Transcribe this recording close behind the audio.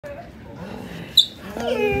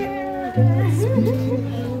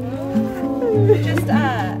Just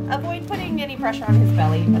avoid putting any pressure on his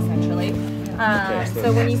belly, essentially.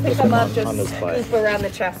 So when you pick him up, just scoop around the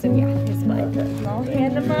chest and his butt. Okay. I'll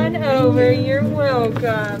hand him on over. You're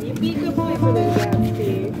welcome. You be a good boy for this,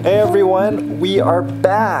 Gatsby. Hey everyone, we are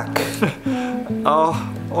back.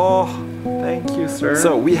 Thank you, sir.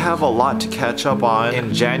 So we have a lot to catch up on.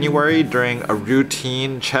 In January, during a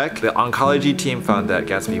routine check, the oncology team found that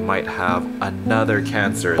Gatsby might have another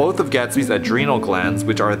cancer. Both of Gatsby's adrenal glands,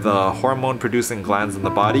 which are the hormone-producing glands in the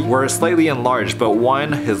body, were slightly enlarged, but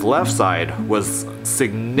one, his left side, was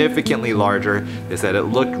significantly larger. They said it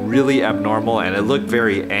looked really abnormal and it looked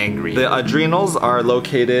very angry. The adrenals are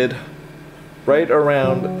located right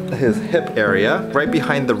around his hip area, right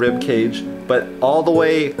behind the rib cage, but all the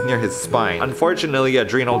way near his spine. Unfortunately,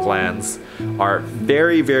 adrenal glands are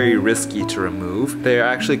very, very risky to remove. They are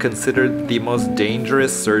actually considered the most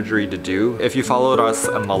dangerous surgery to do. If you followed us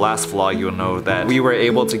in the last vlog, you'll know that we were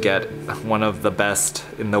able to get one of the best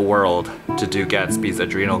in the world to do Gatsby's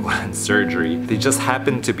adrenal gland surgery. They just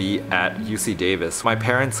happened to be at UC Davis. My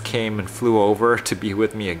parents came and flew over to be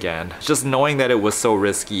with me again. Just knowing that it was so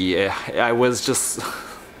risky, it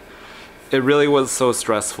really was so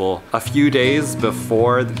stressful. A few days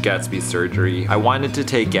before Gatsby's surgery, I wanted to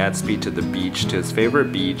take Gatsby to the beach, to his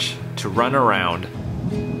favorite beach, to run around.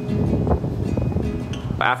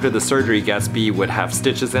 After the surgery, Gatsby would have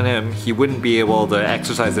stitches in him. He wouldn't be able to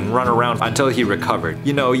exercise and run around until he recovered.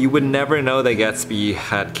 You know, you would never know that Gatsby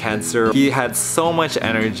had cancer. He had so much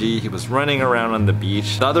energy. He was running around on the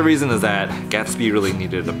beach. The other reason is that Gatsby really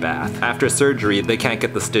needed a bath. After surgery, they can't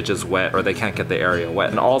get the stitches wet or they can't get the area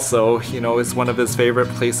wet. And also, you know, it's one of his favorite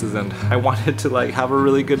places and I wanted to like have a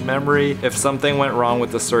really good memory. If something went wrong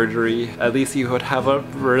with the surgery, at least he would have a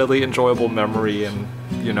really enjoyable memory and,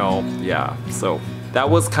 you know, yeah, so. That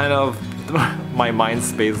was kind of my mind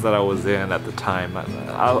space that I was in at the time.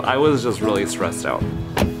 I was just really stressed out.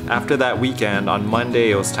 After that weekend, on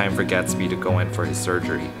Monday, it was time for Gatsby to go in for his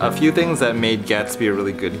surgery. A few things that made Gatsby a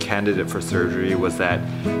really good candidate for surgery was that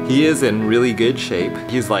he is in really good shape.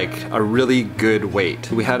 He's like a really good weight.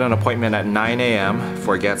 We had an appointment at 9 a.m.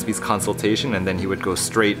 for Gatsby's consultation and then he would go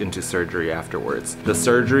straight into surgery afterwards. The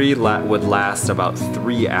surgery would last about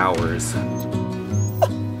 3 hours.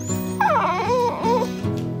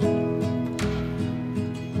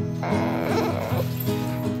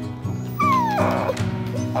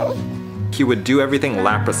 He would do everything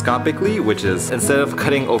laparoscopically, which is instead of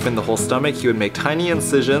cutting open the whole stomach, he would make tiny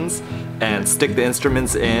incisions and stick the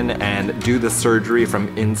instruments in and do the surgery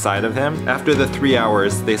from inside of him. After the 3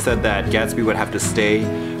 hours, they said that Gatsby would have to stay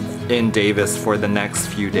in Davis for the next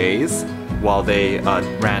few days while they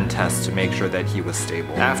ran tests to make sure that he was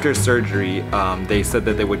stable. After surgery, they said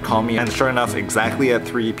that they would call me, and sure enough, exactly at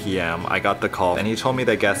 3 p.m. I got the call and he told me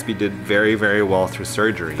that Gatsby did very, very well through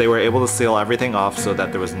surgery. They were able to seal everything off so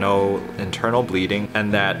that there was no internal bleeding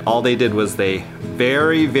and that all they did was they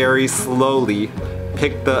very, very slowly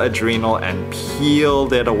picked the adrenal and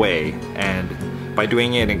peeled it away, and by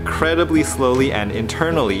doing it incredibly slowly and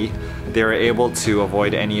internally, they were able to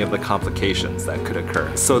avoid any of the complications that could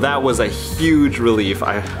occur. So that was a huge relief.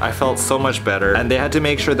 I felt so much better, and they had to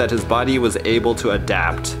make sure that his body was able to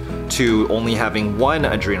adapt to only having one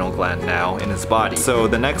adrenal gland now in his body. So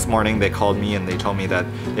the next morning they called me and they told me that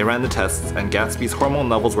they ran the tests and Gatsby's hormone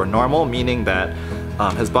levels were normal, meaning that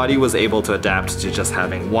his body was able to adapt to just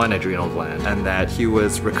having one adrenal gland and that he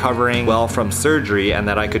was recovering well from surgery and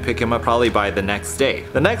that I could pick him up probably by the next day.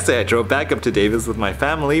 The next day I drove back up to Davis with my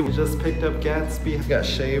family. We just picked up Gatsby. He got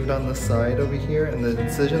shaved on the side over here and the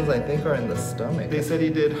incisions I think are in the stomach. They said he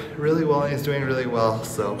did really well and he's doing really well,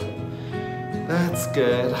 so that's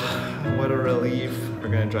good. What a relief. We're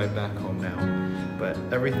gonna drive back home now. But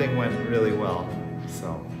everything went really well,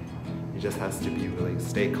 so he just has to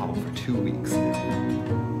stay calm for 2 weeks.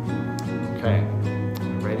 Okay,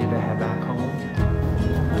 ready to head back home?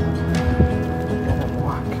 Let him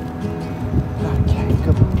walk. Okay,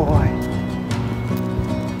 good boy.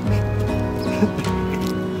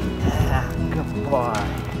 Yeah, good boy.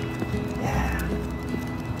 Yeah.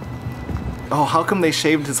 Oh, how come they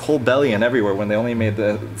shaved his whole belly and everywhere when they only made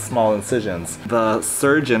the small incisions? The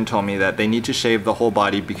surgeon told me that they need to shave the whole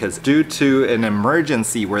body because due to an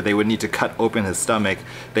emergency where they would need to cut open his stomach,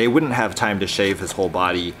 they wouldn't have time to shave his whole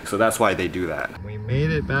body. So that's why they do that. We made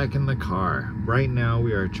it back in the car. Right now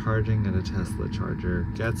we are charging at a Tesla charger.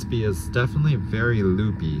 Gatsby is definitely very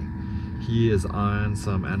loopy. He is on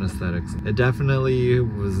some anesthetics. It definitely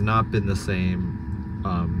was not been the same, you know, without him in the house. How you doing? Are you loopy? Good boy. Good boy. Yeah, good boy. Yeah. Oh, how come they shaved his whole belly and everywhere when they only made the small incisions? The surgeon told me that they need to shave the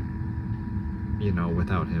whole body because due to an emergency where they would need to cut open his stomach, they wouldn't have time to shave his whole body. So that's why they do that. We made it back in the car. Right now we are charging at a Tesla charger. Gatsby is definitely very loopy. He is on some anesthetics. It definitely was not been the same, you know,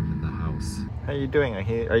 without him in the house. How you doing?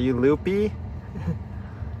 Are you loopy?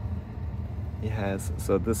 He has.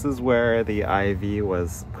 So this is where the IV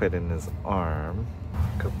was put in his arm.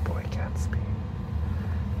 Good boy, Gatsby.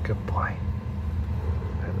 Good boy.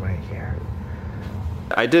 And right here.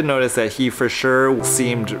 I did notice that he for sure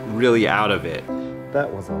seemed really out of it.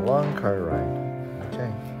 That was a long car ride.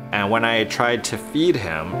 Okay. And when I tried to feed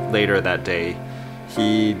him later that day,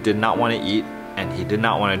 he did not want to eat and he did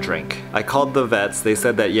not want to drink. I called the vets. They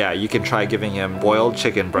said that yeah, you can try giving him boiled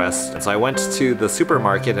chicken breast. And so I went to the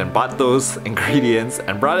supermarket and bought those ingredients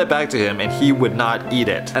and brought it back to him, and he would not eat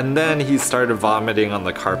it. And then he started vomiting on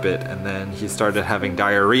the carpet, and then he started having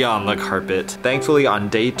diarrhea on the carpet. Thankfully on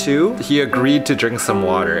day 2, he agreed to drink some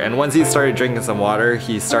water. And once he started drinking some water,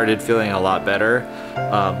 he started feeling a lot better.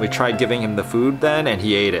 We tried giving him the food then, and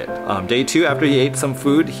he ate it. Day 2, after he ate some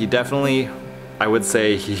food, he definitely, I would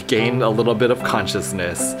say he gained a little bit of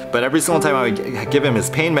consciousness. But every single time I would give him his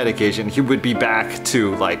pain medication, he would be back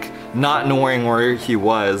to like not knowing where he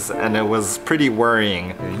was, and it was pretty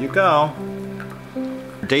worrying. There you go.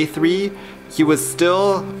 Day 3, he was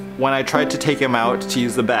still, when I tried to take him out to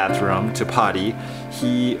use the bathroom, to potty,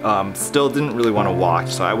 he still didn't really want to walk,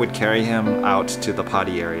 so I would carry him out to the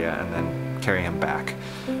potty area and then carry him back.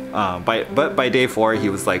 But by day 4, he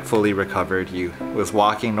was like fully recovered. He was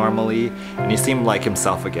walking normally and he seemed like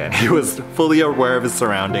himself again. He was fully aware of his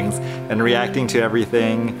surroundings and reacting to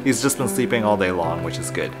everything. He's just been sleeping all day long, which is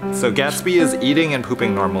good. So Gatsby is eating and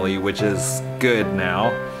pooping normally, which is good now.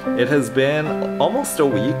 It has been almost a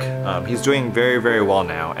week. He's doing very, very well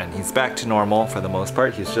now, and he's back to normal for the most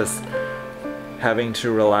part. He's just having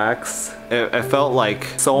to relax. It felt like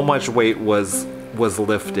so much weight was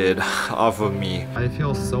lifted off of me. I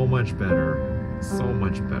feel so much better, so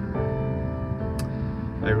much better.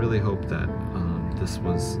 I really hope that this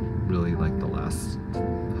was really like the last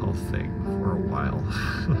health thing for a while.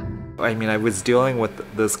 I mean, I was dealing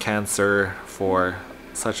with this cancer for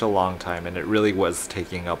such a long time, and it really was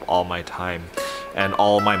taking up all my time and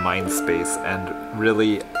all my mind space, and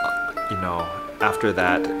really, you know, after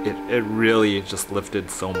that, it really just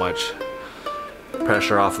lifted so much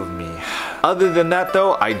pressure off of me. Other than that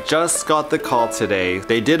though, I just got the call today.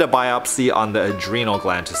 They did a biopsy on the adrenal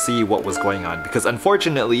gland to see what was going on, because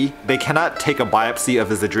unfortunately they cannot take a biopsy of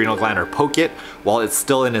his adrenal gland or poke it while it's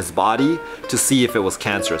still in his body to see if it was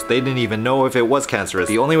cancerous. They didn't even know if it was cancerous.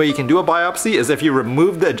 The only way you can do a biopsy is if you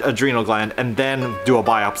remove the adrenal gland and then do a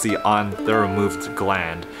biopsy on the removed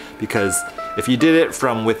gland, because if you did it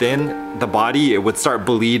from within the body, it would start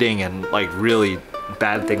bleeding and like really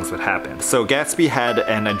bad things would happen. So Gatsby had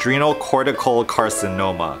an adrenal cortical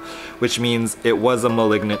carcinoma, which means it was a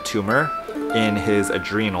malignant tumor in his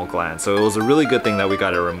adrenal gland. So it was a really good thing that we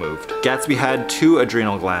got it removed. Gatsby had 2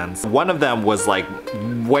 adrenal glands. One of them was like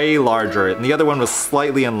way larger, and the other one was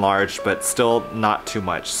slightly enlarged, but still not too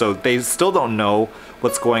much. So they still don't know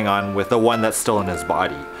what's going on with the one that's still in his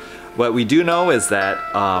body. What we do know is that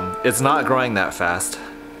it's not growing that fast,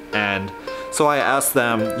 and so I asked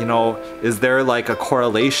them, you know, is there like a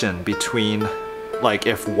correlation between, like,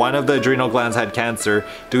 if one of the adrenal glands had cancer,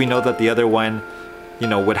 do we know that the other one, you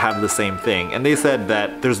know, would have the same thing? And they said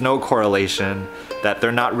that there's no correlation, that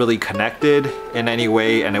they're not really connected in any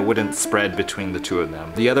way, and it wouldn't spread between the 2 of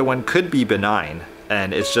them. The other one could be benign,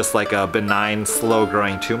 and it's just like a benign,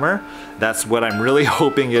 slow-growing tumor. That's what I'm really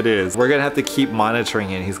hoping it is. We're gonna have to keep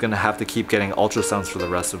monitoring it. He's gonna have to keep getting ultrasounds for the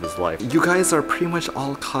rest of his life. You guys are pretty much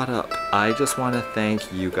all caught up. I just wanna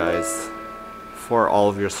thank you guys for all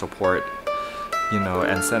of your support, you know,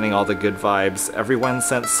 and sending all the good vibes. Everyone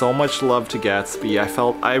sent so much love to Gatsby.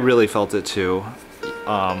 I really felt it too.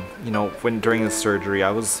 You know, during the surgery,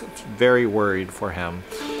 I was very worried for him,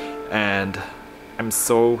 and I'm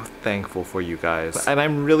so thankful for you guys. And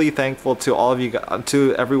I'm really thankful to all of you,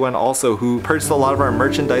 to everyone also who purchased a lot of our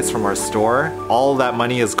merchandise from our store. All that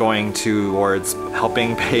money is going towards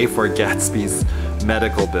helping pay for Gatsby's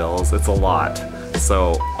medical bills. It's a lot.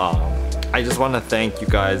 So I just want to thank you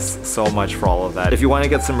guys so much for all of that. If you want to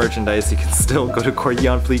get some merchandise, you can still go to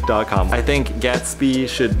CorgiOnFleek.com. I think Gatsby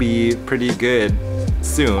should be pretty good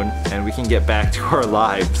soon, and we can get back to our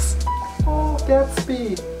lives. Oh,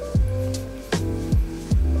 Gatsby.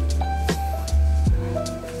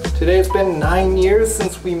 Today it's been 9 years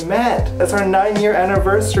since we met. That's our 9-year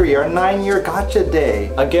anniversary, our 9-year gotcha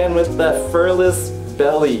day. Again with that furless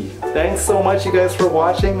belly. Thanks so much you guys for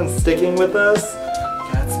watching and sticking with us.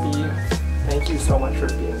 Gatsby, thank you so much for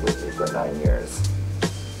being with me for 9 years.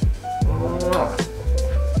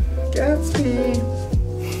 Gatsby.